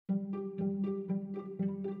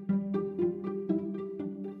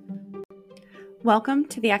Welcome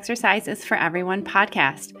to the Exercise is for Everyone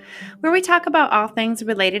podcast, where we talk about all things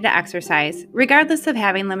related to exercise, regardless of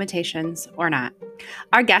having limitations or not.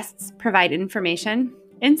 Our guests provide information,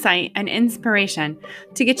 insight, and inspiration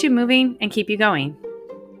to get you moving and keep you going.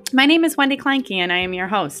 My name is Wendy Kleinke, and I am your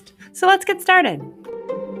host. So let's get started.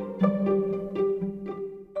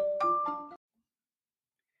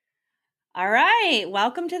 All right,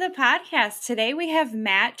 welcome to the podcast. Today we have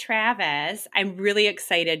Matt Travis. I'm really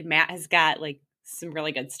excited. Matt has got some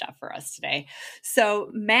really good stuff for us today. So,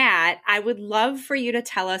 Matt, I would love for you to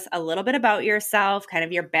tell us a little bit about yourself, kind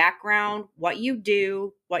of your background, what you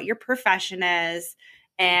do, what your profession is,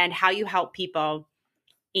 and how you help people.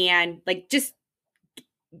 And just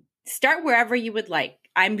start wherever you would like.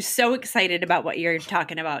 I'm so excited about what you're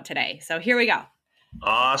talking about today. So, here we go.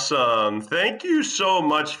 Awesome. Thank you so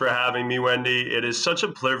much for having me, Wendy. It is such a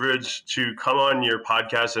privilege to come on your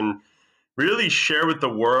podcast and really share with the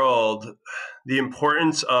world the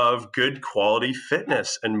importance of good quality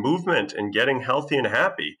fitness and movement and getting healthy and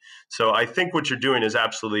happy. So I think what you're doing is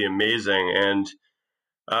absolutely amazing. And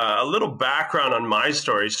a little background on my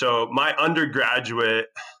story. So my undergraduate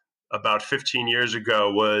about 15 years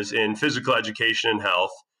ago was in physical education and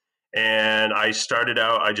health. And I started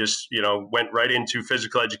out, I just, went right into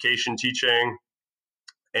physical education teaching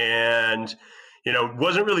and,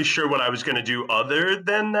 wasn't really sure what I was going to do other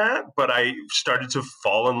than that. But I started to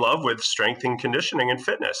fall in love with strength and conditioning and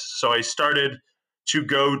fitness. So I started to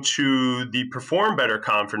go to the Perform Better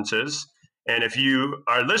conferences. And if you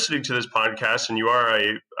are listening to this podcast and you are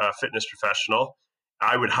a fitness professional,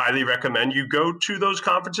 I would highly recommend you go to those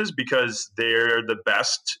conferences because they're the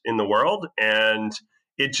best in the world. And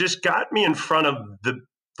it just got me in front of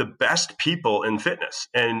the best people in fitness.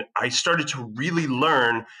 And I started to really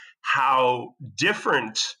learn how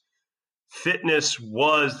different fitness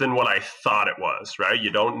was than what I thought it was, right?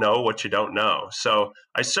 You don't know what you don't know. So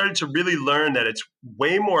I started to really learn that it's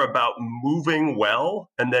way more about moving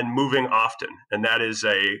well and then moving often. And that is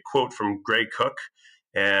a quote from Gray Cook.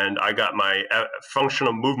 And I got my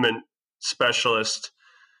functional movement specialist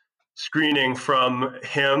screening from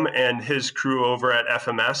him and his crew over at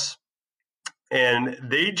FMS. And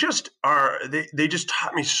they just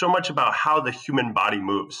taught me so much about how the human body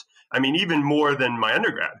moves. I mean, even more than my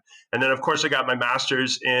undergrad. And then, of course, I got my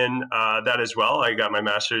master's in that as well. I got my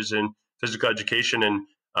master's in physical education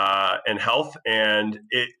and health. And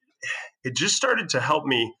it just started to help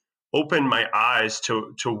me open my eyes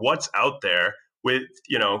to what's out there with,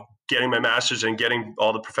 getting my master's and getting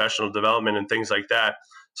all the professional development and things like that.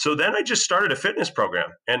 So then I just started a fitness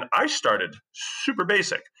program, and I started super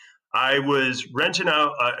basic. I was renting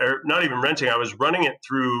out, or not even renting, I was running it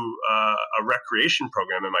through a recreation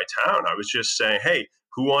program in my town. I was just saying, hey,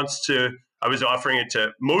 who wants to, I was offering it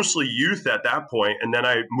to mostly youth at that point, and then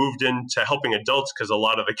I moved into helping adults because a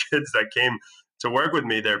lot of the kids that came to work with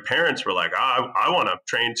me, their parents were like, I want to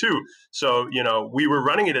train too. So, we were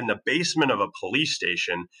running it in the basement of a police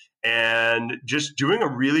station and just doing a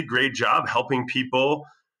really great job helping people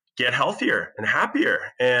get healthier and happier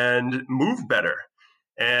and move better.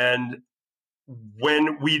 And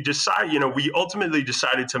when we we ultimately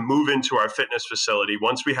decided to move into our fitness facility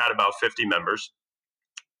once we had about 50 members.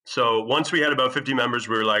 So once we had about 50 members,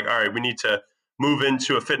 we were like, all right, we need to move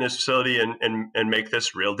into a fitness facility and make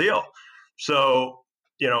this real deal. So,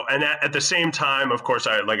 and at the same time, of course,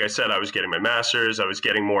 like I said, I was getting my master's, I was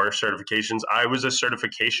getting more certifications. I was a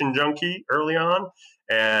certification junkie early on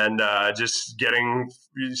and just getting,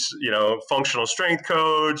 functional strength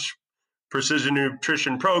coach, precision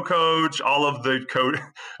nutrition pro coach, all of the code.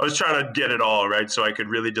 I was trying to get it all right so I could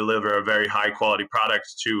really deliver a very high quality product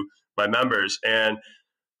to my members. And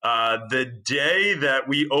the day that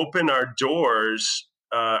we opened our doors,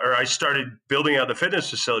 or I started building out the fitness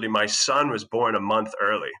facility, my son was born a month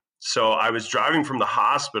early. So I was driving from the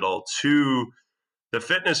hospital to the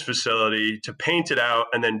fitness facility to paint it out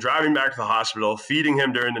and then driving back to the hospital, feeding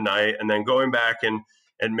him during the night, and then going back and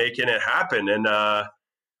making it happen. And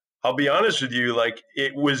I'll be honest with you,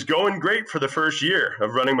 it was going great for the first year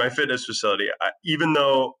of running my fitness facility, even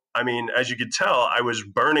though, as you could tell, I was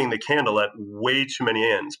burning the candle at way too many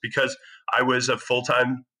ends because I was a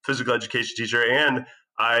full-time physical education teacher and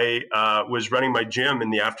I was running my gym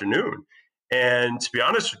in the afternoon. And to be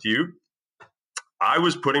honest with you, I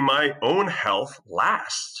was putting my own health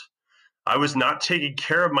last. I was not taking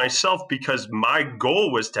care of myself because my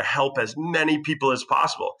goal was to help as many people as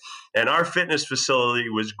possible. And our fitness facility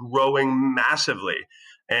was growing massively.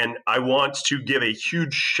 And I want to give a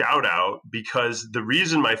huge shout out because the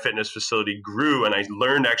reason my fitness facility grew and I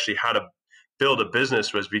learned actually how to build a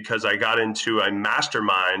business was because I got into a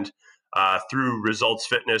mastermind through Results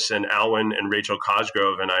Fitness and Alwyn and Rachel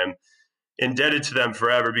Cosgrove. And I'm indebted to them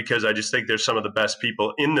forever because I just think they're some of the best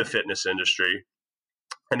people in the fitness industry.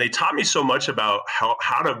 And they taught me so much about how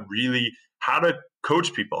to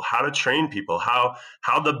coach people, how to train people, how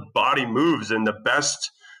the body moves, and the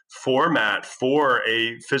best format for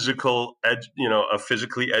a physically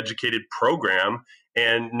educated program,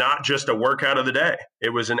 and not just a workout of the day. It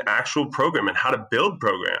was an actual program, and how to build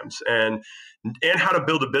programs, and how to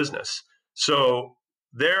build a business. So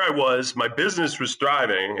there I was, my business was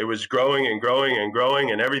thriving. It was growing and growing and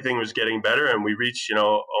growing, and everything was getting better. And we reached,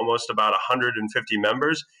 almost about 150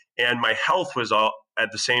 members. And my health was all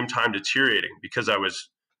at the same time deteriorating because I was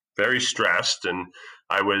very stressed, and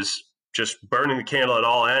I was just burning the candle at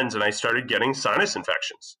all ends. And I started getting sinus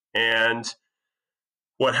infections. And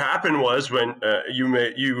what happened was, when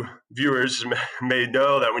you viewers may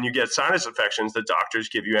know that when you get sinus infections, the doctors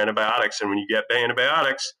give you antibiotics. And when you get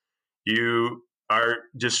antibiotics, you are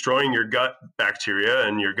destroying your gut bacteria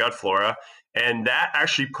and your gut flora. And that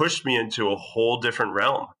actually pushed me into a whole different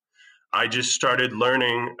realm. I just started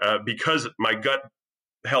learning because my gut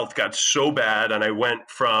health got so bad, and I went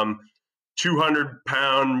from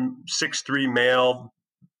 200-pound, 6'3" male,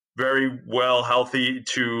 very well healthy,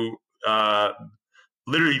 to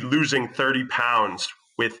literally losing 30 pounds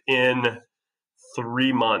within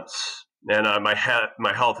 3 months. And my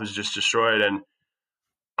health was just destroyed. And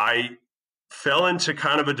I fell into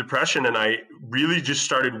kind of a depression, and I really just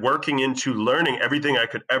started working into learning everything I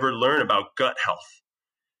could ever learn about gut health.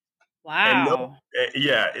 Wow.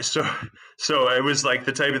 Yeah. So it was like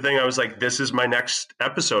the type of thing I was like, this is my next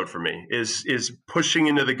episode for me, is pushing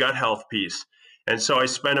into the gut health piece. And so I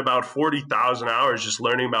spent about 40,000 hours just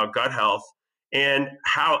learning about gut health and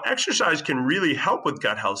how exercise can really help with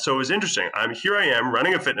gut health. So it was interesting. Here I am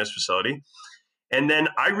running a fitness facility. And then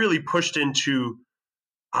I really pushed into,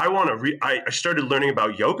 I started learning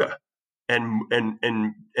about yoga and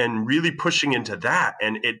really pushing into that.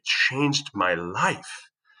 And it changed my life.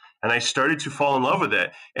 And I started to fall in love with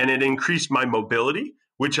it. And it increased my mobility,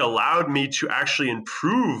 which allowed me to actually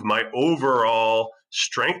improve my overall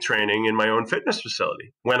strength training in my own fitness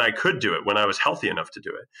facility when I could do it, when I was healthy enough to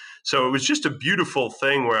do it. So it was just a beautiful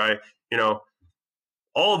thing where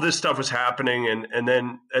all of this stuff was happening. And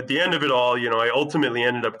then at the end of it all, I ultimately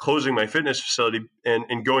ended up closing my fitness facility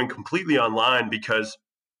and going completely online, because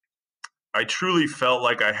I truly felt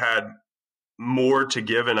like I had more to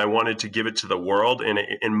give, and I wanted to give it to the world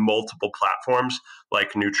in multiple platforms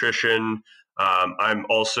like nutrition.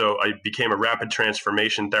 I became a rapid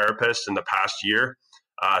transformation therapist in the past year.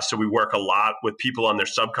 So we work a lot with people on their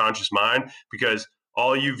subconscious mind, because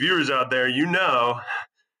all you viewers out there,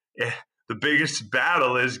 the biggest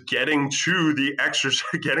battle is getting to the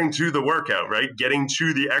exercise, getting to the workout, right? Getting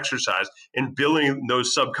to the exercise and building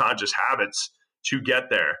those subconscious habits to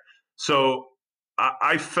get there. So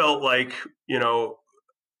I felt like,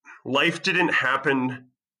 life didn't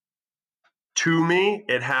happen to me,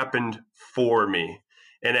 it happened for me.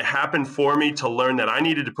 And it happened for me to learn that I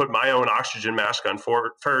needed to put my own oxygen mask on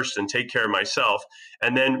first and take care of myself,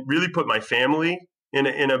 and then really put my family in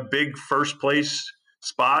a big first place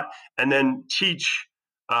spot, and then teach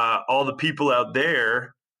all the people out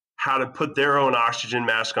there how to put their own oxygen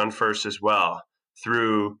mask on first as well,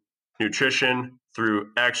 through nutrition, through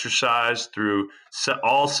exercise, through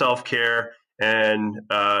all self-care, and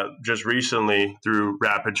just recently through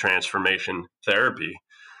rapid transformation therapy.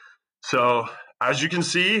 So as you can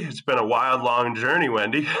see, it's been a wild, long journey,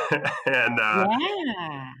 Wendy. And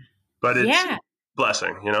Yeah. but it's Yeah. a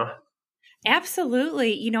blessing,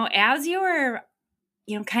 Absolutely. As you were,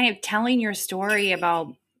 kind of telling your story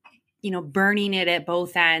about, burning it at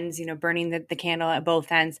both ends, burning the candle at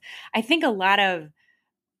both ends, I think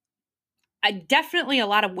definitely a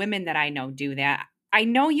lot of women that I know do that. I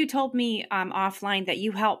know you told me offline that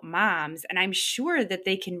you help moms, and I'm sure that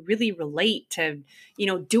they can really relate to,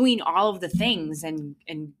 doing all of the things and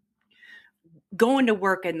going to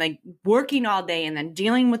work and like working all day and then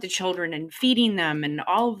dealing with the children and feeding them and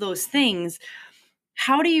all of those things.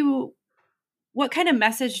 What kind of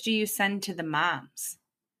message do you send to the moms?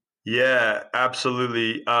 Yeah,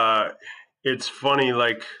 absolutely. It's funny,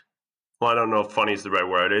 I don't know if funny is the right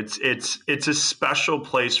word. It's a special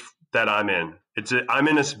place that I'm in. I'm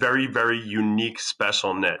in this very, very unique,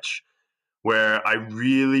 special niche where I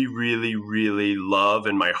really, really, really love,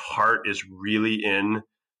 and my heart is really in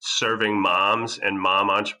serving moms and mom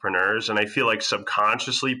entrepreneurs. And I feel like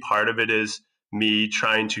subconsciously part of it is me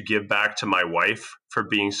trying to give back to my wife for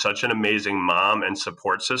being such an amazing mom and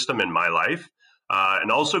support system in my life.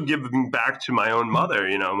 And also giving back to my own mother.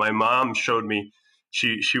 My mom showed me,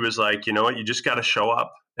 she was like, you know what, you just got to show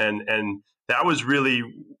up And that was really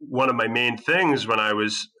one of my main things when I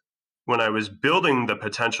was building the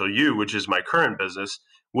Potential You, which is my current business,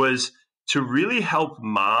 was to really help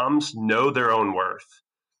moms know their own worth.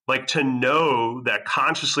 Like to know that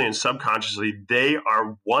consciously and subconsciously, they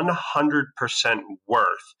are 100%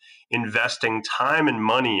 worth investing time and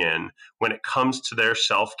money in when it comes to their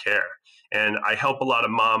self-care. And I help a lot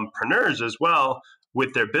of mompreneurs as well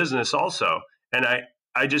with their business also. And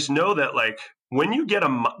I just know that like when you get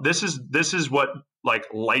this is what like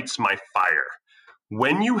lights my fire.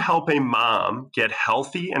 When you help a mom get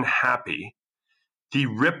healthy and happy, the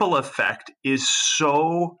ripple effect is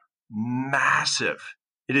so massive.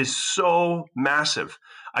 It is so massive.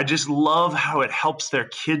 I just love how it helps their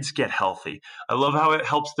kids get healthy. I love how it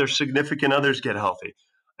helps their significant others get healthy.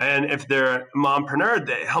 And if they're a mompreneur,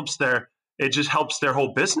 it just helps their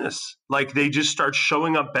whole business. Like they just start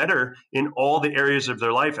showing up better in all the areas of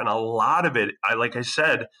their life. And a lot of it, like I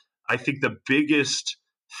said, I think the biggest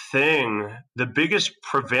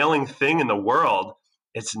prevailing thing in the world,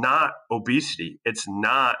 it's not obesity. It's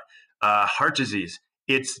not heart disease.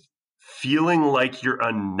 It's feeling like you're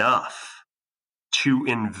enough to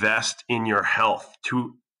invest in your health,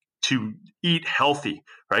 to eat healthy,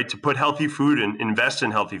 right? To put healthy food and invest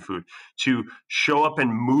in healthy food, to show up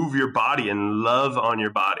and move your body and love on your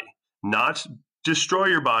body, not destroy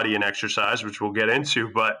your body in exercise, which we'll get into,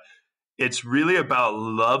 but it's really about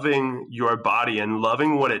loving your body and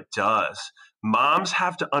loving what it does. Moms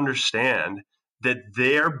have to understand that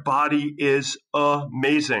their body is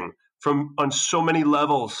amazing on so many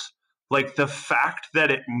levels. Like the fact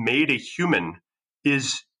that it made a human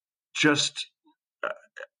is just,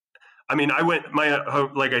 I mean,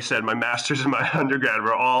 like I said, my master's and my undergrad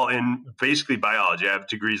were all in basically biology. I have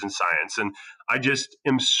degrees in science, and I just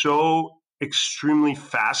am so extremely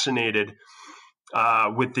fascinated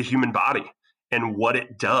with the human body and what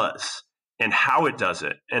it does and how it does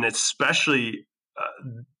it. And especially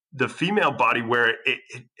the female body where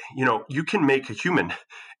you can make a human.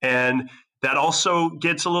 And that also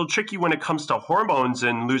gets a little tricky when it comes to hormones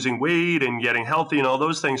and losing weight and getting healthy and all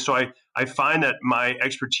those things. So I find that my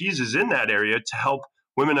expertise is in that area to help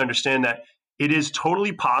women understand that it is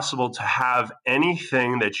totally possible to have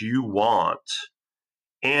anything that you want.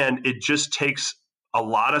 And it just takes a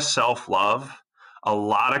lot of self-love, a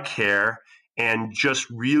lot of care, and just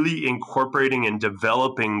really incorporating and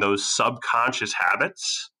developing those subconscious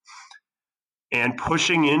habits and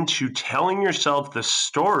pushing into telling yourself the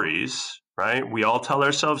stories, right? We all tell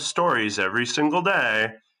ourselves stories every single day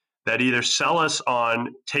that either sell us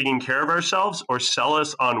on taking care of ourselves or sell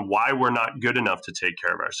us on why we're not good enough to take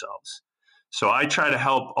care of ourselves. So I try to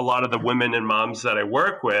help a lot of the women and moms that I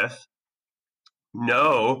work with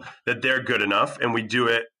know that they're good enough, and we do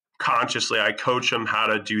it consciously. I coach them how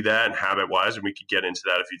to do that and habit wise, and we could get into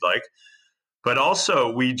that if you'd like. But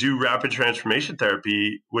also we do rapid transformation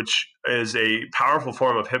therapy, which is a powerful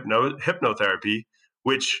form of hypnotherapy,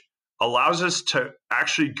 which allows us to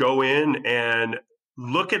actually go in and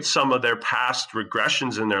look at some of their past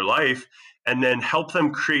regressions in their life and then help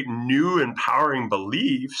them create new empowering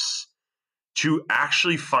beliefs to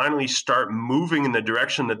actually finally start moving in the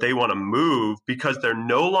direction that they want to move, because they're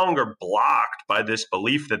no longer blocked by this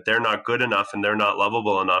belief that they're not good enough and they're not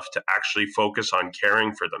lovable enough to actually focus on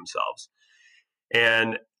caring for themselves.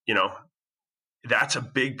 And, that's a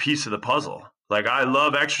big piece of the puzzle. Like I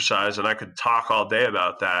love exercise and I could talk all day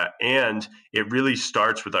about that. And it really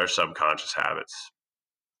starts with our subconscious habits,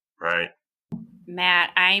 right? Matt,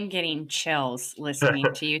 I'm getting chills listening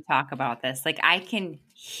to you talk about this. Like I can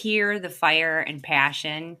hear the fire and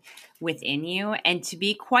passion within you. And to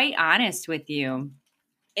be quite honest with you,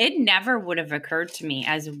 it never would have occurred to me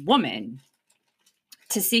as a woman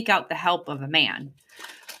to seek out the help of a man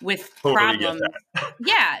with problems.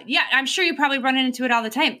 Yeah. I'm sure you probably run into it all the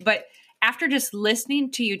time. But after just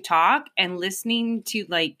listening to you talk and listening to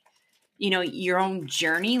your own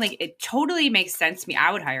journey, like it totally makes sense to me.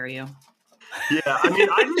 I would hire you. Yeah, I mean,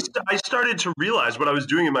 I started to realize what I was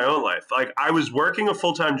doing in my own life. Like I was working a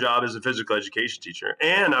full-time job as a physical education teacher,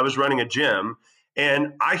 and I was running a gym.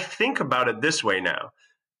 And I think about it this way now.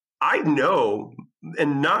 I know,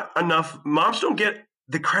 and not enough moms don't get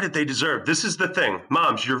the credit they deserve. This is the thing.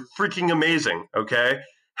 Moms, you're freaking amazing, okay?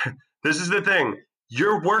 This is the thing.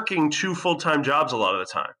 You're working 2 full-time jobs a lot of the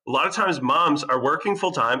time. A lot of times moms are working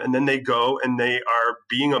full-time and then they go and they are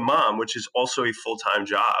being a mom, which is also a full-time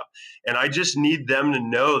job. And I just need them to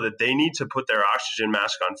know that they need to put their oxygen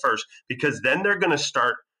mask on first, because then they're going to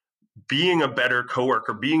start being a better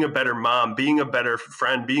coworker, being a better mom, being a better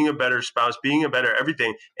friend, being a better spouse, being a better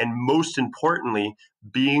everything. And most importantly,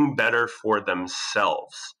 being better for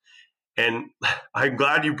themselves. And I'm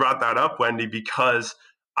glad you brought that up, Wendy, because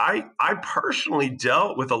I personally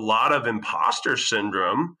dealt with a lot of imposter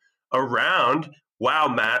syndrome around, wow,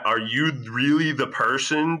 Matt, are you really the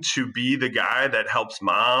person to be the guy that helps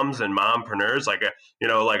moms and mompreneurs? Like,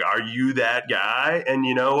 are you that guy? And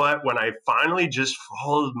you know what? When I finally just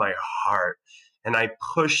followed my heart and I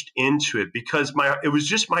pushed into it, because it was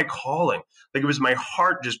just my calling. Like, it was my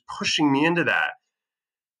heart just pushing me into that.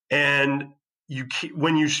 And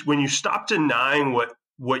when you stop denying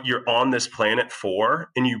what you're on this planet for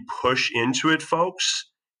and you push into it, folks,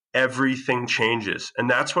 everything changes. And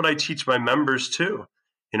that's what I teach my members too.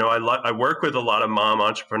 I work with a lot of mom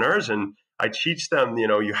entrepreneurs, and I teach them,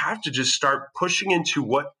 you have to just start pushing into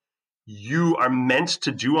what you are meant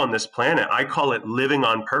to do on this planet. I call it living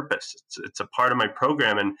on purpose. It's a part of my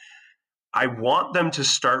program, and I want them to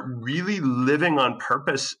start really living on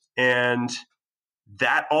purpose. And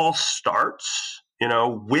that all starts,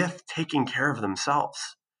 with taking care of themselves.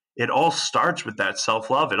 It all starts with that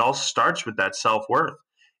self-love. It all starts with that self-worth.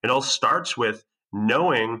 It all starts with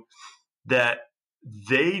knowing that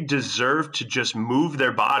they deserve to just move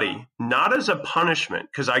their body, not as a punishment.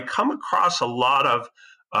 Because I come across a lot of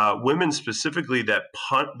women specifically that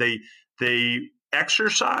they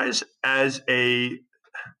exercise as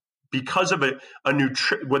because of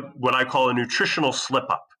what I call a nutritional slip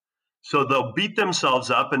up. So they'll beat themselves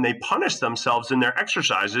up and they punish themselves in their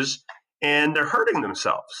exercises, and they're hurting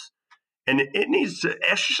themselves. And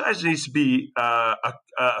exercise needs to be a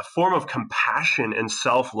form of compassion and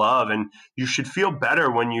self-love. And you should feel better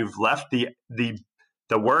when you've left the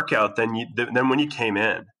workout than when you came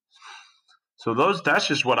in. So that's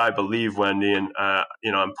just what I believe, Wendy. And,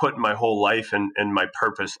 I'm putting my whole life and my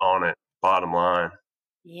purpose on it, bottom line.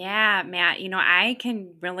 Yeah, Matt, I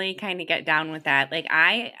can really kind of get down with that. Like,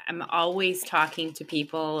 I am always talking to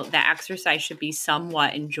people that exercise should be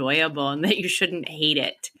somewhat enjoyable and that you shouldn't hate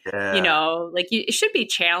it. Yeah. It should be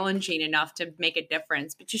challenging enough to make a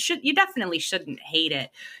difference, but you definitely shouldn't hate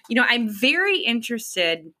it. I'm very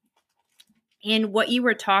interested in what you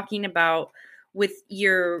were talking about with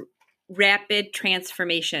your rapid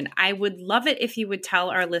transformation. I would love it if you would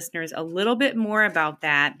tell our listeners a little bit more about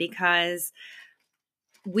that, because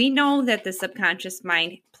we know that the subconscious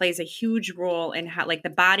mind plays a huge role in how, like, the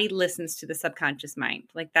body listens to the subconscious mind.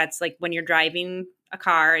 Like, that's like when you're driving a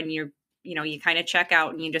car and you kind of check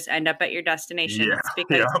out and you just end up at your destination. Yeah. It's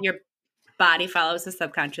because your body follows the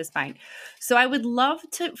subconscious mind. So I would love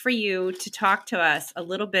for you to talk to us a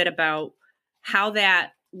little bit about how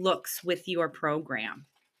that looks with your program.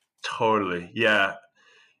 Totally. Yeah.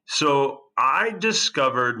 So I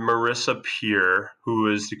discovered Marissa Peer,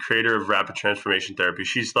 who is the creator of Rapid Transformation Therapy.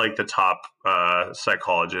 She's like the top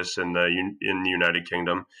psychologist in the United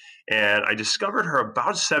Kingdom. And I discovered her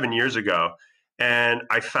about 7 years ago. And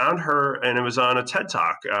I found her, and it was on a TED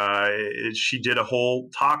Talk. She did a whole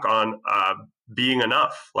talk on being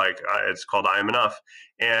enough. It's called I Am Enough.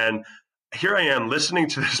 And here I am listening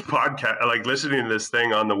to this podcast, like listening to this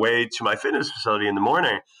thing on the way to my fitness facility in the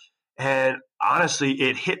morning. And honestly,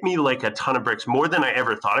 it hit me like a ton of bricks, more than I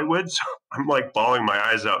ever thought it would. So I'm like bawling my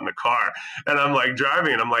eyes out in the car, and I'm like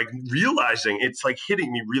driving, and I'm like realizing it's like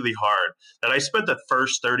hitting me really hard that I spent the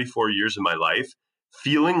first 34 years of my life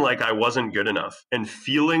feeling like I wasn't good enough and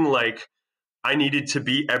feeling like I needed to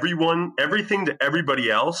be everything to everybody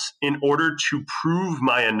else in order to prove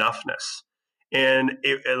my enoughness. And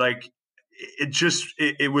it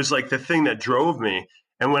was like the thing that drove me.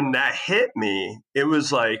 And when that hit me, it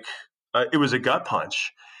was like, it was a gut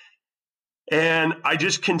punch. And I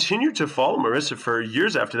just continued to follow Marissa for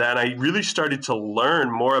years after that. And I really started to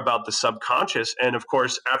learn more about the subconscious. And of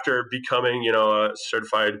course, after becoming, a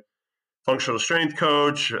certified functional strength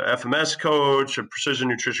coach, FMS coach, a precision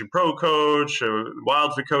nutrition pro coach, a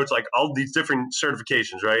Wildfit coach, like all these different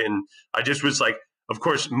certifications, right? And I just was like, of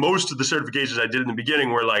course, most of the certifications I did in the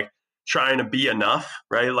beginning were like trying to be enough,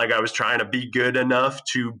 right? Like I was trying to be good enough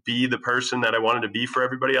to be the person that I wanted to be for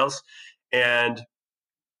everybody else. And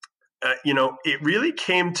it really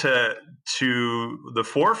came to the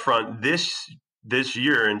forefront this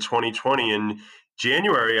year in 2020. In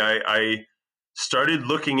January, I started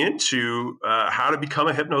looking into how to become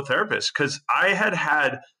a hypnotherapist, because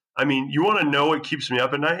you want to know what keeps me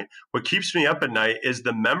up at night? What keeps me up at night is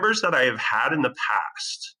the members that I have had in the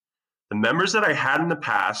past. The members that I had in the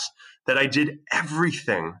past that I did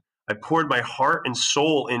everything. I poured my heart and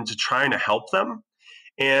soul into trying to help them.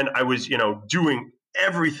 And I was, doing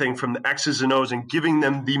everything from the X's and O's and giving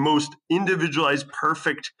them the most individualized,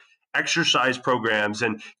 perfect exercise programs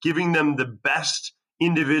and giving them the best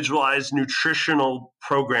individualized nutritional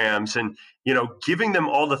programs and giving them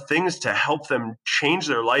all the things to help them change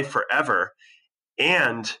their life forever.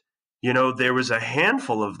 And, there was a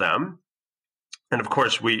handful of them. And of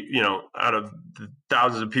course, out of the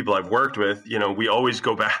thousands of people I've worked with, we always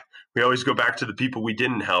go back. We always go back to the people we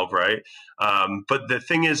didn't help, right? But the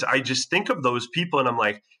thing is, I just think of those people and I'm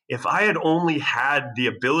like, if I had only had the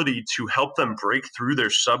ability to help them break through their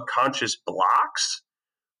subconscious blocks,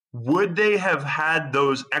 would they have had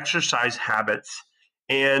those exercise habits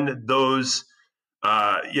and those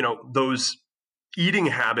eating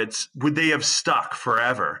habits? Would they have stuck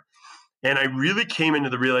forever? And I really came into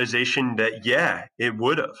the realization that, yeah, it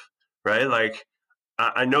would have, right? Like,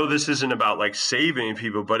 I know this isn't about like saving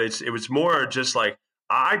people, but it was more just like,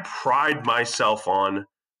 I pride myself on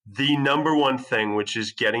the number one thing, which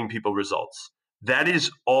is getting people results. That is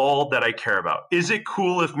all that I care about. Is it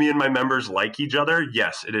cool if me and my members like each other?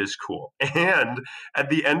 Yes, it is cool. And at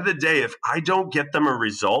the end of the day, if I don't get them a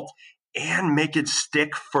result and make it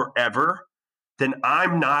stick forever, then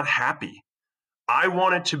I'm not happy. I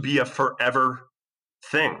want it to be a forever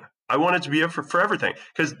thing. I want it to be a forever thing.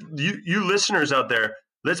 Because you listeners out there,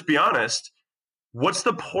 let's be honest, what's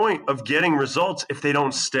the point of getting results if they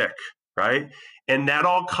don't stick, right? And that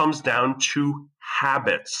all comes down to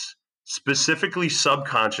habits, specifically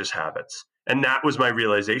subconscious habits. And that was my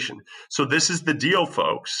realization. So this is the deal,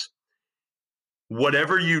 folks.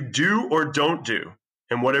 Whatever you do or don't do,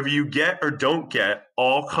 and whatever you get or don't get,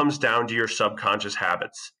 all comes down to your subconscious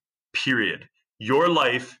habits, period. Your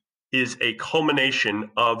life is a culmination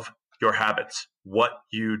of your habits, what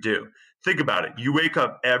you do. Think about it. You wake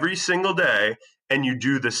up every single day and you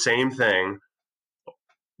do the same thing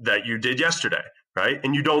that you did yesterday, right?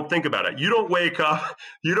 And you don't think about it. You don't wake up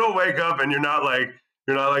and you're not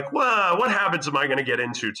like, well, what habits am I going to get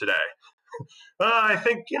into today? I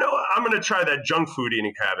think, I'm going to try that junk food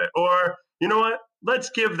eating habit, or you know what? Let's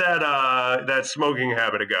give that smoking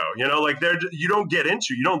habit a go. You don't get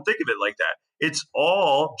into, you don't think of it like that. It's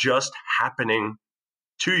all just happening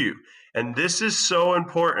to you. And this is so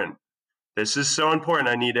important. This is so important.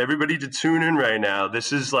 I need everybody to tune in right now.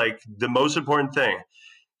 This is like the most important thing.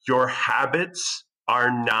 Your habits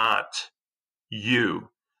are not you.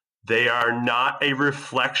 They are not a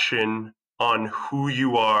reflection on who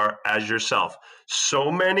you are as yourself.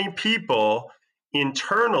 So many people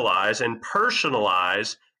internalize and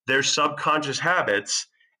personalize their subconscious habits,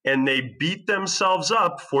 and they beat themselves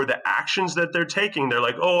up for the actions that they're taking. They're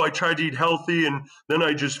like, oh, I tried to eat healthy and then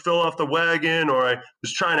I just fell off the wagon, or I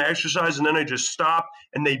was trying to exercise and then I just stopped,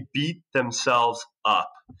 and they beat themselves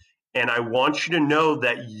up. And I want you to know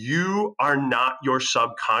that you are not your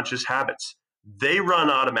subconscious habits. They run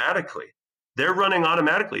automatically. They're running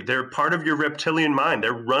automatically. They're part of your reptilian mind.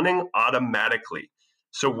 They're running automatically.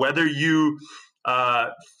 So whether you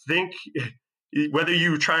whether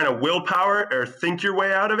you trying to willpower or think your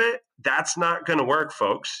way out of it, that's not going to work,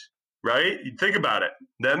 folks. Right? Think about it.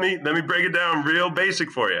 Let me break it down real basic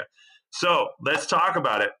for you. So let's talk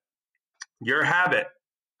about it. Your habit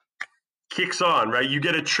kicks on, right? You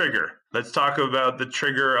get a trigger. Let's talk about the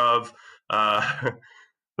trigger of,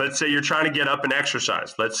 let's say you're trying to get up and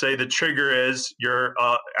exercise. Let's say the trigger is your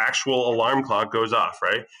actual alarm clock goes off,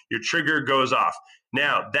 right? Your trigger goes off.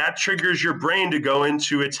 Now, that triggers your brain to go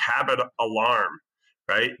into its habit alarm,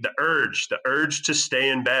 right? The urge to stay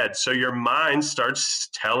in bed. So your mind starts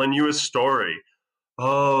telling you a story.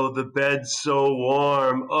 Oh, the bed's so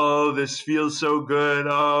warm. Oh, this feels so good.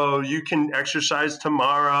 Oh, you can exercise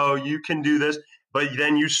tomorrow. You can do this. But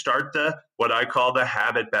then you start what I call the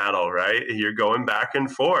habit battle, right? You're going back and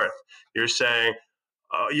forth. You're saying,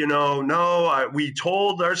 no, we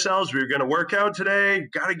told ourselves we were going to work out today.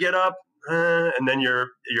 Got to get up. And then your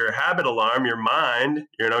habit alarm, your mind,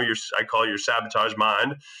 I call it your sabotage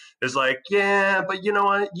mind, is like, yeah, but you know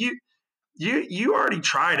what? You already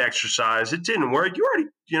tried exercise. It didn't work. You already,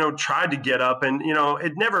 tried to get up and,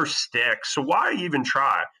 it never sticks. So why even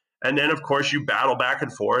try? And then, of course, you battle back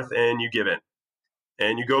and forth and you give in.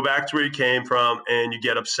 And you go back to where you came from and you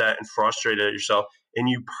get upset and frustrated at yourself and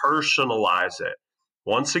you personalize it.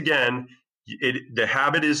 Once again, the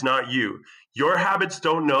habit is not you. Your habits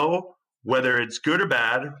don't know whether it's good or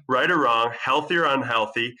bad, right or wrong, healthy or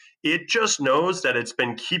unhealthy. It just knows that it's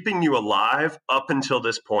been keeping you alive up until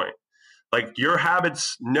this point. Like your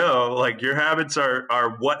habits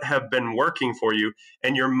are what have been working for you,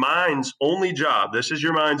 and your mind's only job, is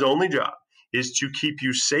to keep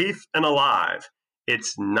you safe and alive.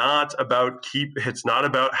 It's not about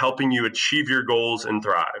helping you achieve your goals and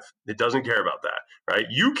thrive. It doesn't care about that, right?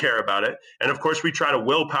 You care about it. And of course we try to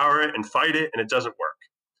willpower it and fight it, and it doesn't work.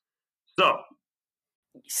 So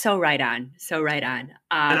So right on. So right on.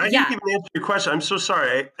 And I didn't Yeah. even answer your question. I'm so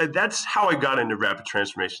sorry. That's how I got into rapid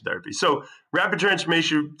transformation therapy. So, rapid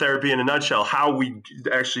transformation therapy, in a nutshell, how we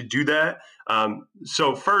actually do that.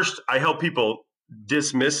 So, first, I help people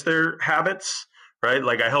dismiss their habits, right?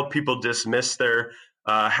 Like, I help people dismiss their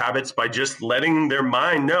habits by just letting their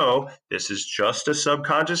mind know this is just a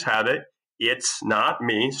subconscious habit. It's not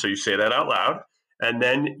me. So, you say that out loud. And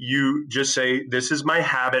then you just say, this is my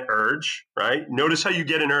habit urge, right? Notice how you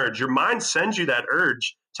get an urge. Your mind sends you that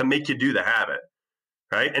urge to make you do the habit,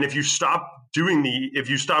 right? And if you stop giving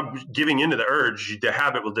into the urge, the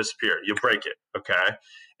habit will disappear. You'll break it, okay?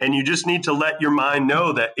 And you just need to let your mind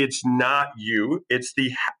know that it's not you. It's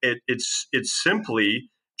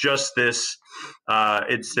simply just this.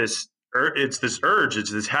 It's this urge.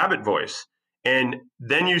 It's this habit voice. And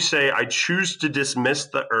then you say, I choose to dismiss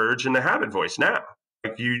the urge and the habit voice now.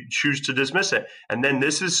 Like you choose to dismiss it. And then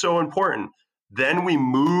this is so important. Then we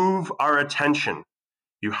move our attention.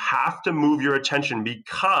 You have to move your attention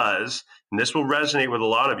because, and this will resonate with a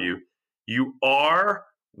lot of you are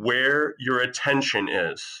where your attention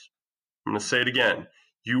is. I'm going to say it again.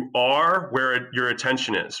 You are where your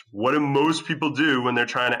attention is. What do most people do when they're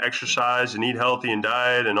trying to exercise and eat healthy and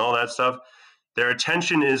diet and all that stuff? Their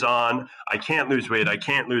attention is on, I can't lose weight. I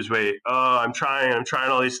can't lose weight. Oh, I'm trying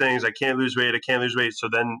all these things. I can't lose weight. I can't lose weight. So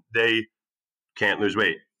then they can't lose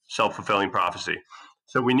weight. Self-fulfilling prophecy.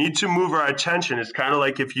 So we need to move our attention. It's kind of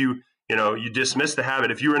like if you dismiss the habit.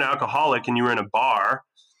 If you were an alcoholic and you were in a bar,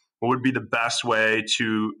 what would be the best way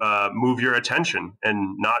to move your attention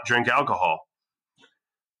and not drink alcohol?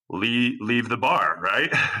 Leave the bar,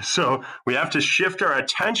 right? So we have to shift our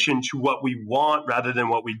attention to what we want rather than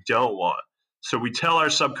what we don't want. So we tell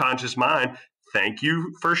our subconscious mind, thank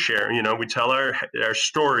you for sharing. We tell our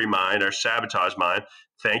story mind, our sabotage mind,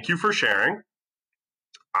 thank you for sharing.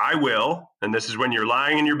 I will, and this is when you're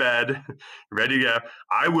lying in your bed, ready to go,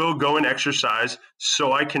 I will go and exercise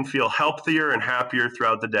so I can feel healthier and happier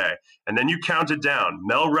throughout the day. And then you count it down,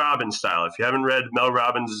 Mel Robbins style. If you haven't read Mel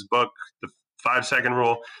Robbins' book, The 5-Second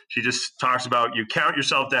Rule, she just talks about you count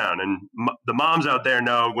yourself down. And the moms out there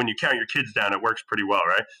know when you count your kids down, it works pretty well,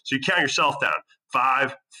 right? So you count yourself down,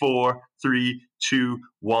 5, 4, 3, 2,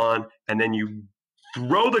 1, and then you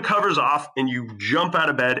throw the covers off and you jump out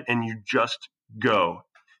of bed and you just go.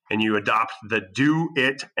 And you adopt the do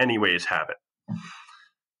it anyways habit.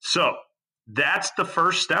 So that's the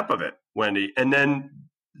first step of it, Wendy. And then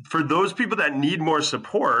for those people that need more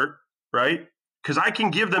support, right? Because I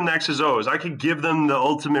can give them the X's O's. I can give them the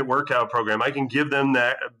ultimate workout program. I can give them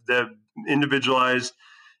the individualized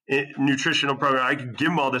nutritional program. I can give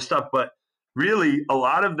them all this stuff. But really, a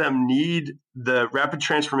lot of them need the rapid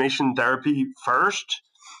transformation therapy first.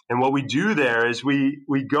 And what we do there is we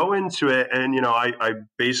go into it and, I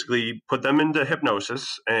basically put them into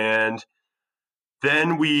hypnosis and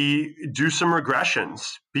then we do some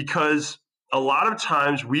regressions because a lot of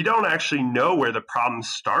times we don't actually know where the problem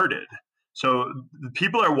started. So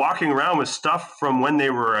people are walking around with stuff from when they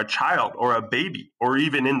were a child or a baby or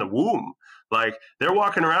even in the womb. Like they're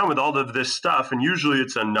walking around with all of this stuff and usually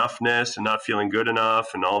it's enoughness and not feeling good enough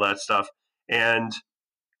and all that stuff. And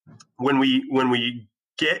when we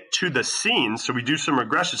get to the scenes, so we do some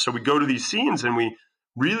regression. So we go to these scenes and we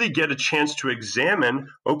really get a chance to examine,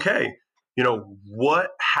 okay,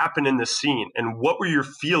 what happened in the scene and what were your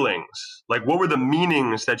feelings? Like, what were the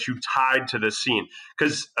meanings that you tied to the scene?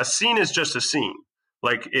 Because a scene is just a scene.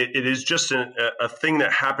 Like it is just a thing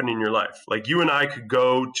that happened in your life. Like you and I could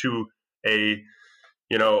go to a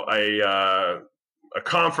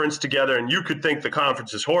conference together and you could think the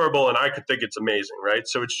conference is horrible and I could think it's amazing, right?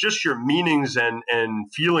 So it's just your meanings and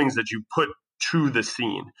feelings that you put to the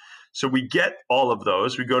scene. So we get all of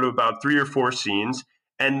those. We go to about 3 or 4 scenes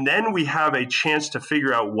and then we have a chance to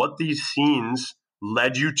figure out what these scenes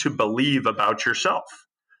led you to believe about yourself,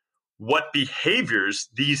 what behaviors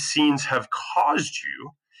these scenes have caused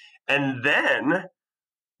you, and then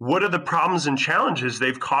what are the problems and challenges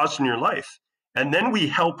they've caused in your life. And then we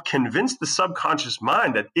help convince the subconscious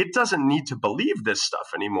mind that it doesn't need to believe this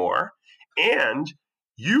stuff anymore. And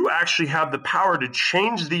you actually have the power to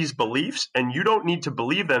change these beliefs and you don't need to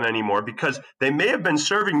believe them anymore because they may have been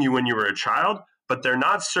serving you when you were a child, but they're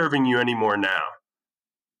not serving you anymore now.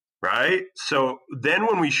 Right? So then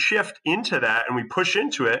when we shift into that and we push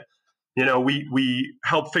into it, we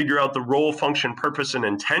help figure out the role, function, purpose, and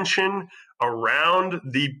intention around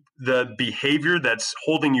the behavior that's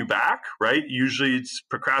holding you back, right? Usually it's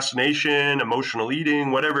procrastination, emotional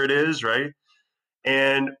eating, whatever it is, right?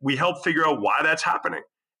 And we help figure out why that's happening.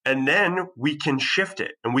 And then we can shift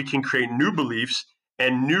it and we can create new beliefs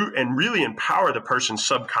and really empower the person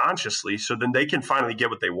subconsciously so then they can finally get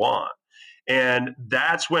what they want. And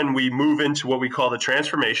that's when we move into what we call the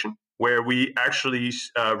transformation, where we actually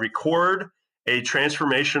record a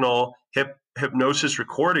transformational hypnosis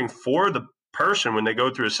recording for the person when they go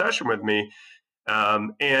through a session with me.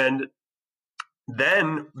 And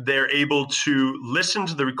then they're able to listen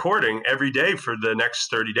to the recording every day for the next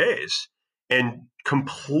 30 days and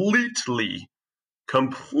completely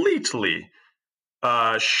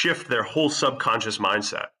shift their whole subconscious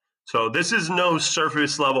mindset. So this is no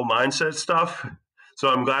surface level mindset stuff. So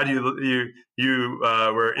I'm glad you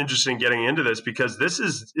were interested in getting into this, because this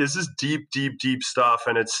is deep stuff,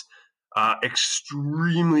 and it's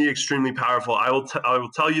extremely powerful. I will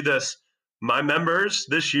tell you this: my members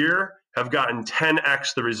this year have gotten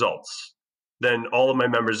 10x the results than all of my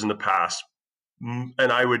members in the past,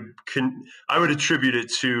 and I would attribute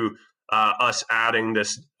it to us adding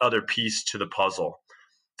this other piece to the puzzle.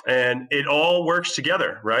 And it all works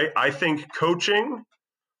together, right? I think coaching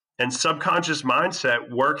and subconscious mindset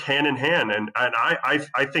work hand in hand. And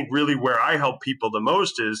I think really where I help people the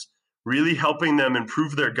most is really helping them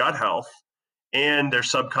improve their gut health and their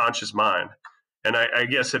subconscious mind. And I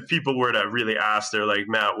guess if people were to really ask, they're like,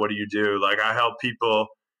 Matt, what do you do? Like, I help people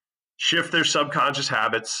shift their subconscious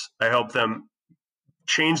habits. I help them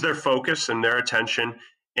change their focus and their attention.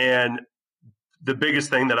 And the biggest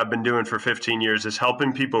thing that I've been doing for 15 years is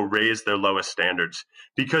helping people raise their lowest standards,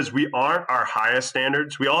 because we aren't our highest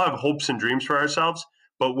standards. We all have hopes and dreams for ourselves,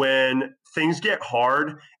 but when things get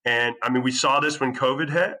hard, and I mean, we saw this when COVID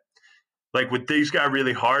hit, like when things got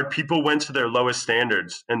really hard, people went to their lowest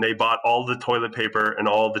standards and they bought all the toilet paper and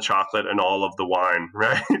all the chocolate and all of the wine,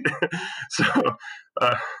 right? So,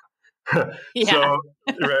 Yeah. so,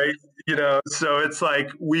 right. So it's like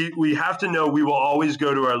we have to know we will always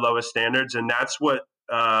go to our lowest standards. And that's what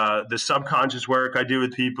the subconscious work I do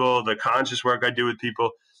with people, the conscious work I do with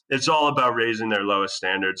people, it's all about raising their lowest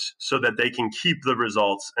standards so that they can keep the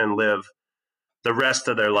results and live the rest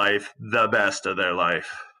of their life, the best of their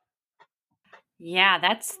life. Yeah,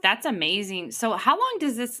 that's amazing. So how long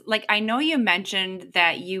does this, like, I know you mentioned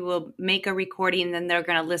that you will make a recording and then they're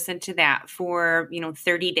going to listen to that for,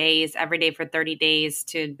 30 days, every day for 30 days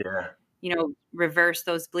to, reverse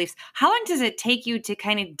those beliefs. How long does it take you to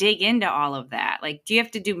kind of dig into all of that? Like, do you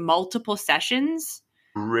have to do multiple sessions?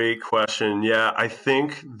 Great question. Yeah, I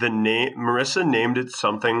think Marissa named it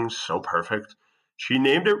something so perfect. She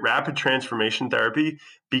named it rapid transformation therapy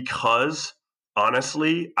because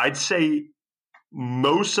honestly, I'd say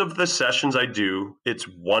most of the sessions I do, it's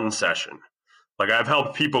one session. Like I've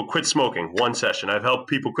helped people quit smoking, one session. I've helped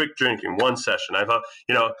people quit drinking, one session. I've helped,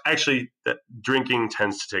 actually drinking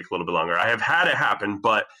tends to take a little bit longer. I have had it happen,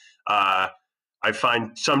 but I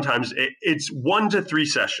find sometimes it's 1 to 3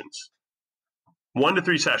 sessions. 1 to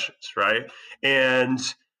 3 sessions, right? And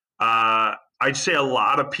I'd say a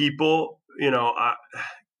lot of people,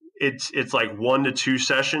 it's like 1 to 2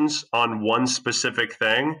 sessions on one specific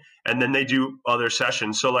thing, and then they do other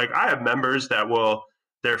sessions. So like I have members that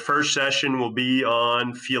their first session will be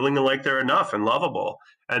on feeling like they're enough and lovable,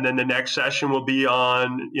 and then the next session will be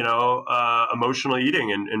on emotional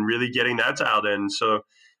eating and really getting that dialed in. So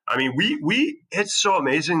I mean, it's so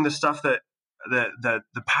amazing, the stuff that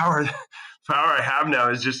the power I have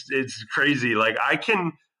now is just, it's crazy. Like I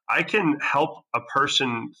can help a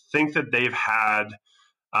person think that they've had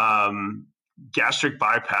gastric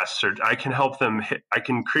bypass surgery. I can help them. I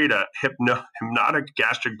can create a hypnotic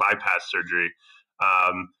gastric bypass surgery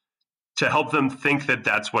to help them think that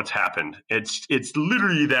that's what's happened. It's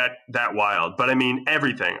literally that wild. But I mean,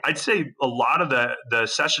 everything. I'd say a lot of the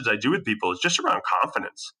sessions I do with people is just around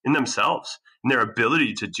confidence in themselves and their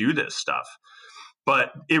ability to do this stuff.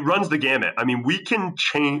 But it runs the gamut. I mean, we can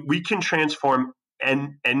transform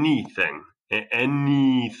anything,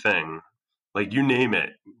 like you name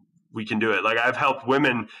it, we can do it. Like I've helped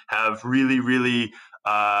women have really, really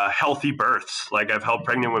healthy births. Like I've helped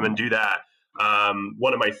pregnant women do that.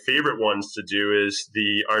 One of my favorite ones to do is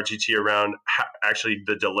the RGT around actually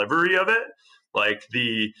the delivery of it, like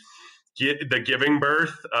the giving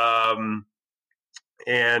birth.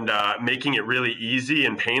 And making it really easy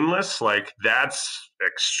and painless, like that's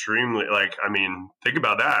extremely, like, I mean, think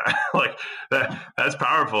about that. Like that's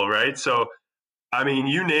powerful, right? So, I mean,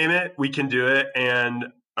 you name it, we can do it. And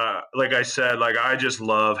like I said, like I just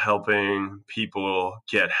love helping people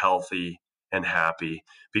get healthy and happy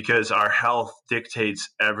because our health dictates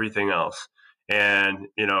everything else. And,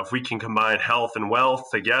 if we can combine health and wealth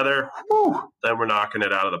together, then we're knocking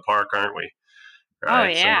it out of the park, aren't we? Right? Oh,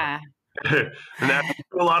 yeah. So, and that, we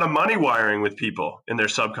do a lot of money wiring with people in their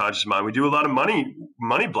subconscious mind. We do a lot of money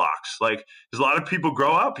money blocks. Like, there's a lot of people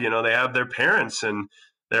grow up, they have their parents, and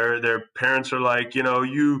their parents are like,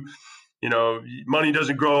 money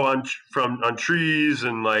doesn't grow on trees,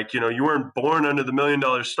 and like, you weren't born under the $1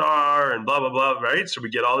 million star, and blah blah blah, right? So we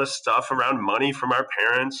get all this stuff around money from our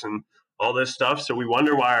parents and all this stuff. So we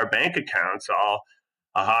wonder why our bank account's all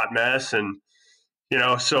a hot mess. And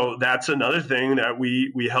so that's another thing that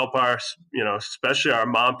we help our, especially our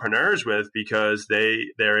mompreneurs with, because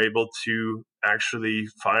they're able to actually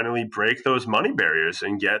finally break those money barriers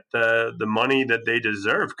and get the money that they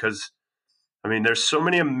deserve. Because I mean, there's so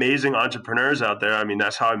many amazing entrepreneurs out there. I mean,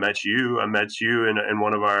 that's how I met you. I met you in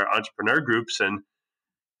one of our entrepreneur groups, and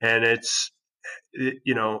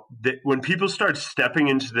when people start stepping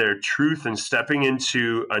into their truth and stepping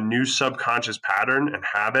into a new subconscious pattern and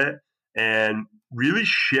habit, and really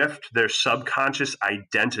shift their subconscious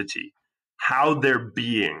identity, how they're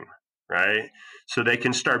being, right? So they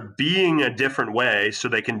can start being a different way, so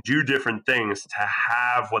they can do different things to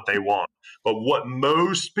have what they want. But what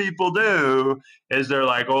most people do is they're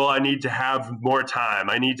like, oh, I need to have more time.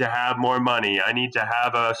 I need to have more money. I need to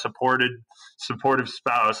have a supportive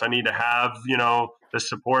spouse. I need to have, the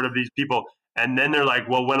support of these people. And then they're like,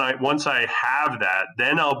 well, once I have that,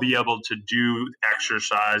 then I'll be able to do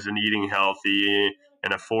exercise and eating healthy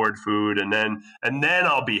and afford food, and then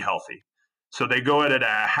I'll be healthy. So they go at it a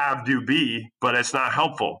have do be, but it's not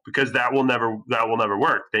helpful, because that will never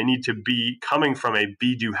work. They need to be coming from a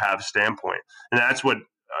be do have standpoint, and that's what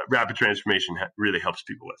rapid transformation really helps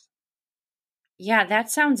people with. Yeah, that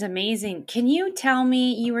sounds amazing. Can you tell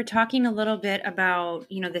me, you were talking a little bit about,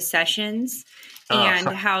 the sessions and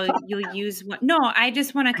how you'll use one. No, I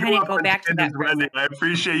just want to kind of go back to that. Wendy, I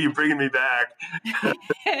appreciate you bringing me back.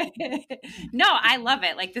 No, I love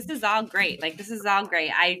it. Like, this is all great.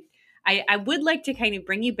 I would like to kind of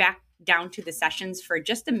bring you back down to the sessions for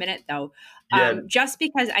just a minute, though, just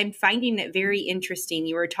because I'm finding it very interesting.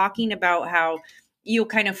 You were talking about how you'll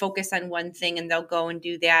kind of focus on one thing and they'll go and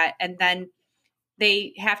do that, and then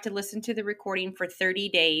they have to listen to the recording for 30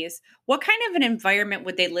 days. What kind of an environment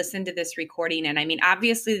would they listen to this recording in? I mean,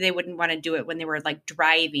 obviously they wouldn't want to do it when they were like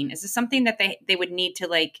driving. Is this something that they would need to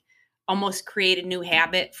like almost create a new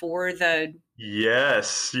habit for the...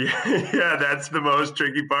 Yes. Yeah, that's the most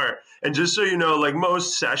tricky part. And just so you know, like,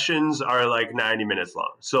 most sessions are like 90 minutes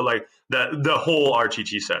long. So like the whole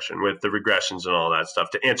RTT session with the regressions and all that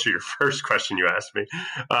stuff, to answer your first question you asked me.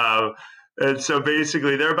 And so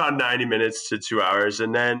basically they're about 90 minutes to 2 hours.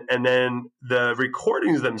 And then the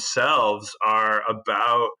recordings themselves are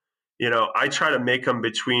about, I try to make them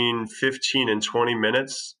between 15 and 20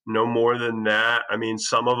 minutes, no more than that. I mean,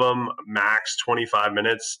 some of them max 25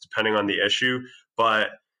 minutes, depending on the issue.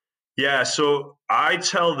 But yeah, so I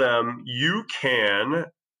tell them you can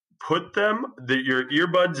put your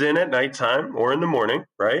earbuds in at nighttime or in the morning,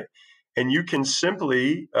 right? And you can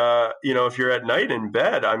simply, if you're at night in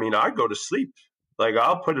bed, I mean, I go to sleep. Like,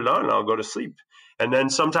 I'll put it on and I'll go to sleep. And then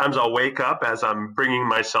sometimes I'll wake up as I'm bringing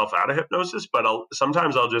myself out of hypnosis, but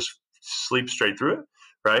sometimes I'll just sleep straight through it,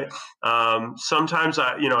 right? Sometimes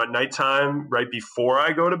at nighttime, right before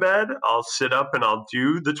I go to bed, I'll sit up and I'll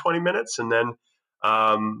do the 20 minutes, and then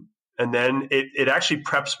it actually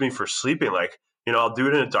preps me for sleeping. Like, I'll do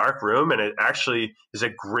it in a dark room, and it actually is a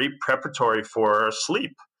great preparatory for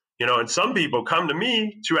sleep. And some people come to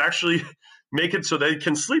me to actually make it so they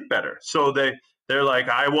can sleep better. So they're like,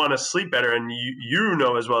 I want to sleep better. And you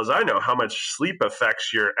know as well as I know how much sleep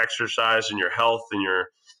affects your exercise and your health and your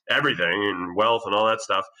everything and wealth and all that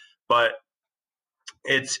stuff. But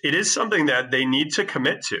it is something that they need to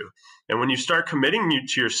commit to. And when you start committing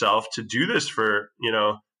to yourself to do this for,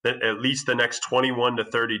 at least the next 21 to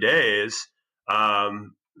 30 days,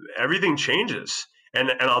 everything changes. And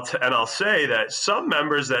I'll say that some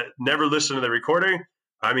members that never listen to the recording,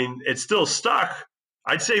 I mean, it's still stuck.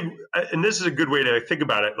 I'd say, and this is a good way to think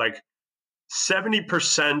about it, like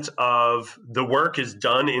 70% of the work is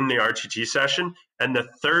done in the RTT session, and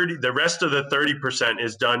the rest of the 30%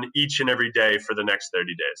 is done each and every day for the next 30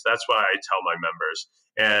 days. That's why I tell my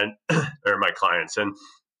members or my clients, and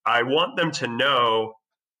I want them to know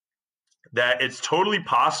that it's totally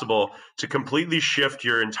possible to completely shift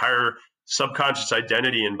your entire subconscious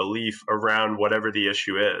identity and belief around whatever the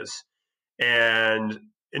issue is. And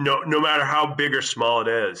no matter how big or small it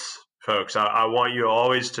is, folks, I want you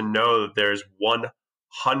always to know that there's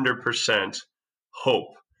 100% hope.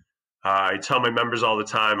 I tell my members all the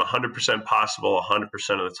time, 100% possible, 100%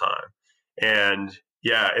 of the time. And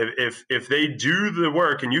yeah, if they do the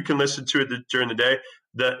work, and you can listen to it during the day,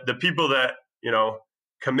 the people that,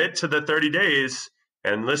 commit to the 30 days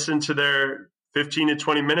and listen to their 15 to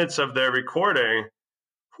 20 minutes of their recording,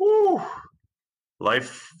 whew,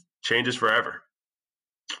 life changes forever.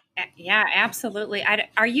 Yeah, absolutely.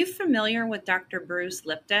 Are you familiar with Dr. Bruce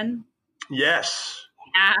Lipton? Yes.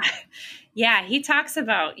 Yeah, he talks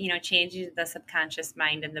about, changing the subconscious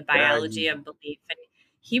mind and the Yeah. biology of belief. And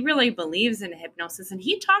he really believes in hypnosis. And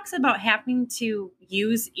he talks about having to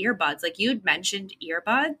use earbuds. Like you had mentioned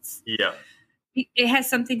earbuds. Yeah. It has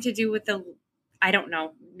something to do with I don't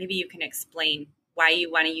know, maybe you can explain why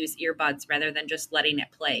you want to use earbuds rather than just letting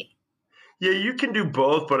it play. Yeah, you can do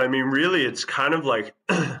both, but I mean, really, it's kind of like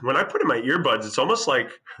when I put in my earbuds, it's almost like,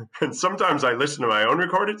 and sometimes I listen to my own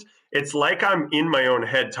recordings, it's like I'm in my own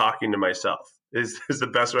head talking to myself, is the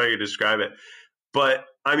best way I could describe it. But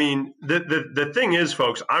I mean, the thing is,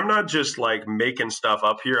 folks, I'm not just like making stuff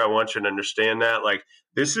up here. I want you to understand that. Like,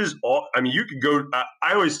 this is all, I mean, you could go,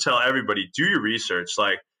 I always tell everybody, do your research.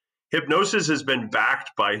 Like, hypnosis has been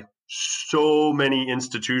backed by so many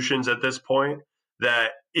institutions at this point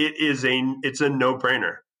that it's a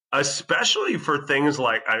no-brainer, especially for things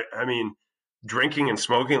like, I mean, drinking and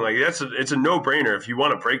smoking. Like, it's a no-brainer. If you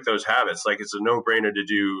want to break those habits, like, it's a no-brainer to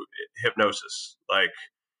do hypnosis. Like,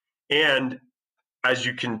 and as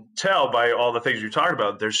you can tell by all the things you talked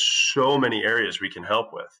about, there's so many areas we can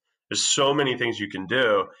help with. There's so many things you can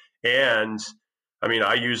do. And I mean,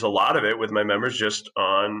 I use a lot of it with my members just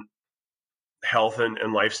on health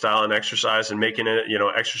and lifestyle and exercise and making it,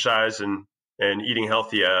 exercise and eating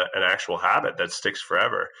healthy an actual habit that sticks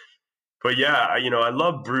forever. But yeah, I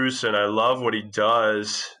love Bruce and I love what he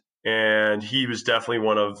does. And he was definitely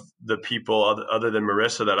one of the people other than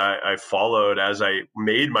Marissa that I followed as I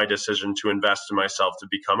made my decision to invest in myself to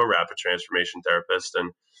become a rapid transformation therapist.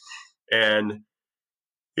 And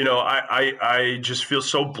I just feel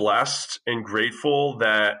so blessed and grateful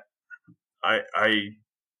that I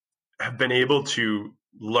have been able to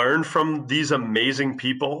learn from these amazing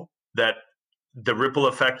people, that the ripple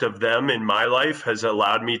effect of them in my life has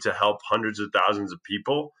allowed me to help hundreds of thousands of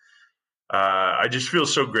people. I just feel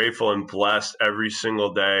so grateful and blessed every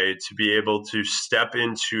single day to be able to step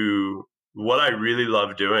into what I really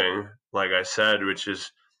love doing, like I said, which is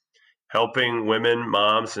helping women,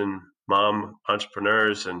 moms, and mom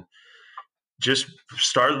entrepreneurs, and just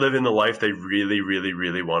start living the life they really, really,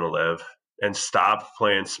 really want to live, and stop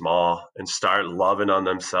playing small and start loving on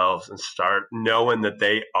themselves and start knowing that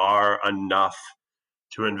they are enough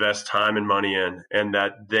to invest time and money in, and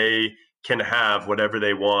that they can have whatever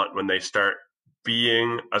they want when they start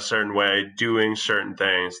being a certain way, doing certain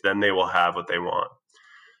things, then they will have what they want.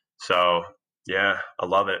 So, yeah, I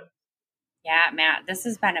love it. Yeah, Matt, this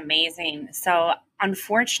has been amazing. So,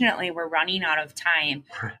 unfortunately, we're running out of time.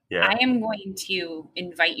 Yeah, I am going to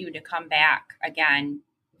invite you to come back again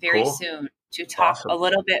very cool. soon to talk a Awesome.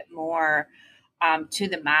 little bit more to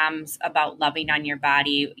the moms about loving on your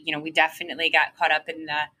body. We definitely got caught up in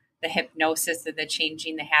the hypnosis of the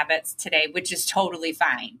changing the habits today, which is totally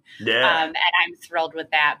fine. Yeah. And I'm thrilled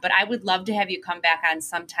with that. But I would love to have you come back on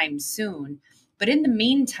sometime soon. But in the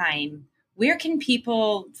meantime, where can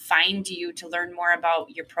people find you to learn more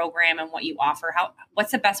about your program and what you offer?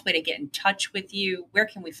 What's the best way to get in touch with you? Where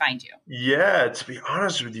can we find you? Yeah, to be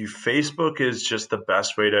honest with you, Facebook is just the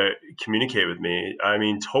best way to communicate with me. I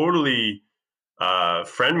mean, totally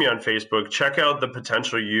friend me on Facebook. Check out the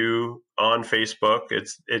Potential You on Facebook.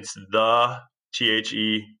 It's the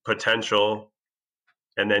potential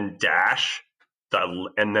and then dash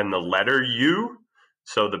and then the letter U.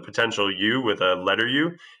 So the Potential You with a letter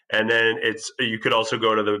U. And then you could also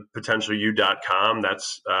go to the potentialu.com.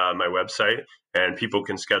 That's my website, and people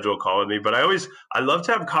can schedule a call with me. But I love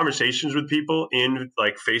to have conversations with people in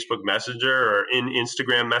like Facebook Messenger or in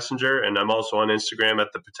Instagram Messenger. And I'm also on Instagram at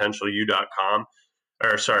the potentialu.com,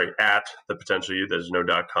 or sorry, at the Potential You. There's no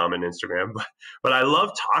 .com in Instagram, but I love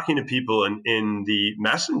talking to people in the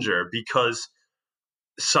Messenger, because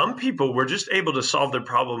some people were just able to solve their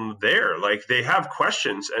problem there. Like, they have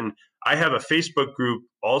questions. And I have a Facebook group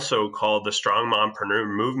also called the Strong Mompreneur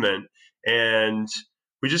Movement. And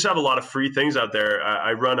we just have a lot of free things out there.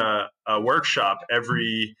 I run a workshop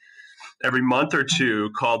every month or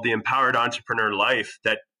two called the Empowered Entrepreneur Life,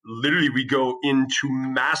 that literally we go into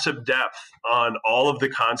massive depth on all of the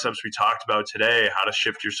concepts we talked about today, how to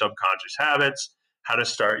shift your subconscious habits, how to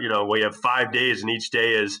start, we have 5 days, and each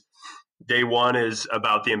day is, day 1 is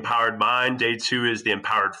about the empowered mind. Day 2 is the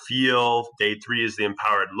empowered feel. Day 3 is the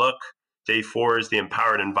empowered look. Day 4 is the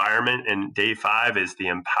empowered environment. And day 5 is the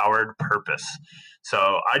empowered purpose.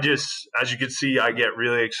 So as you can see, I get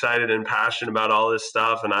really excited and passionate about all this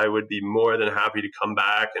stuff. And I would be more than happy to come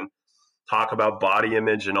back and talk about body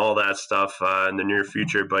image and all that stuff in the near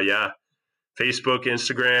future. But yeah, Facebook,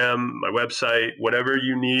 Instagram, my website, whatever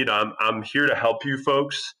you need, I'm here to help you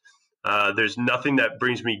folks. There's nothing that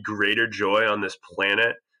brings me greater joy on this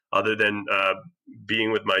planet other than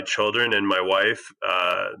being with my children and my wife.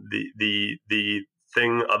 The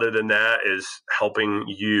thing other than that is helping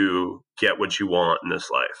you get what you want in this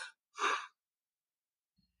life.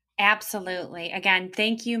 Absolutely. Again,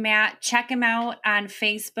 thank you, Matt. Check him out on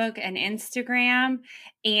Facebook and Instagram,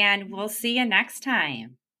 and we'll see you next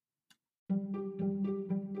time.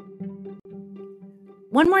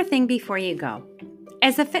 One more thing before you go.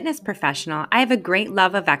 As a fitness professional, I have a great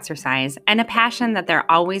love of exercise and a passion that there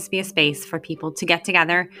always be a space for people to get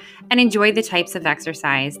together and enjoy the types of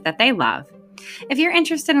exercise that they love. If you're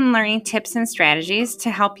interested in learning tips and strategies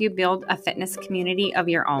to help you build a fitness community of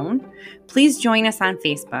your own, please join us on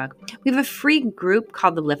Facebook. We have a free group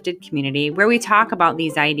called the Lifted Community where we talk about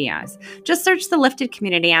these ideas. Just search the Lifted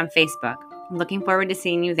Community on Facebook. I'm looking forward to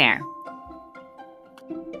seeing you there.